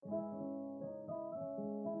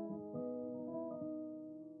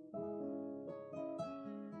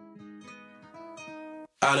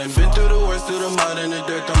I done been through the worst, through the mud and the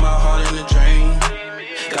dirt, throw my heart in the drain.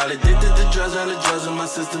 Got addicted to drugs and the drugs in my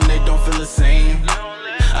system, they don't feel the same.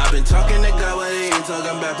 I've been talking to God, but he ain't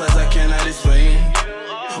talking back, plus I cannot explain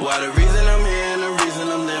why the reason I'm here and the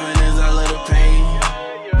reason I'm living is all of the pain.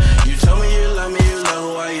 You told me you love me, you love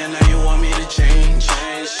who I am, now you want me to change.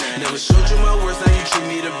 Never showed you my worst, now you treat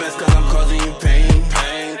me the best, cause I'm causing you pain.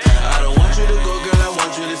 I don't want you to go, girl, I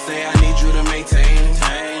want you to stay, I need you to maintain.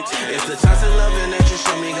 It's the toxic loving that you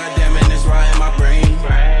show me, goddammit, it's right in my brain.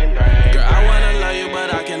 Girl, I wanna love you,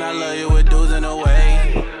 but I cannot love you with dudes in a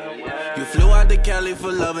way. You flew out to Cali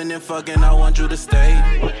for loving and fucking, I want you to stay.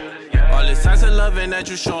 All this toxic loving that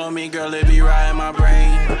you showing me, girl, it be right in my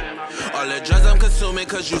brain. All the drugs I'm consuming,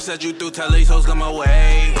 cause you said you through, tell these hoes come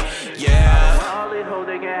away. Yeah. All these hoes,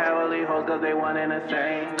 they can have all these hoes, cause they one and the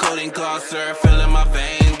same. Codeine closer, filling my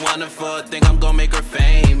veins. Wonderful, think I'm gonna make her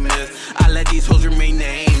famous. I let these hoes remain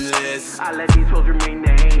nameless. I let these hoes remain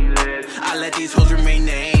nameless. I let these hoes remain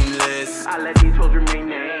nameless. I let these hoes remain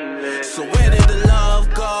nameless. So where did the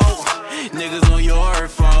love go? Niggas on your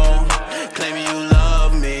phone, claiming you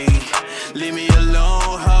love me. Leave me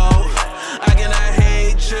alone, ho. I cannot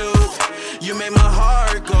hate you. You made my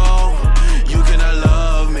heart go. You cannot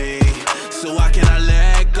love me, so I cannot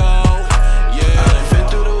let go. Yeah, I done been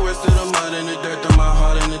through the worst, through the mud and the dirt, throw my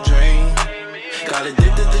heart in the drain. Got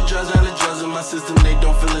addicted to drugs and the drugs in my system, they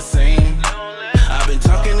don't feel the same. I've been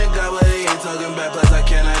talking to God, but he ain't talking back, plus I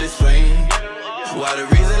cannot explain why the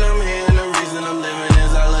reason I'm here and the reason I'm living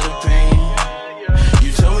is all of the pain.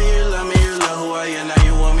 You told me you love me, you love who I am, now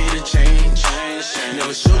you want me to change.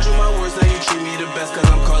 Never showed you my worst, now you treat me the best, cause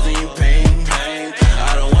I'm causing you pain.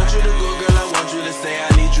 I don't want you to go, girl, I want you to stay,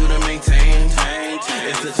 I need you to maintain.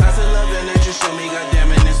 It's the toxic loving that you show me,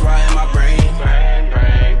 goddammit, it's right in my brain.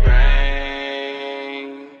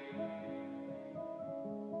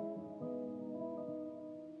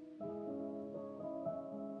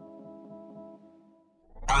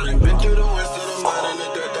 I done been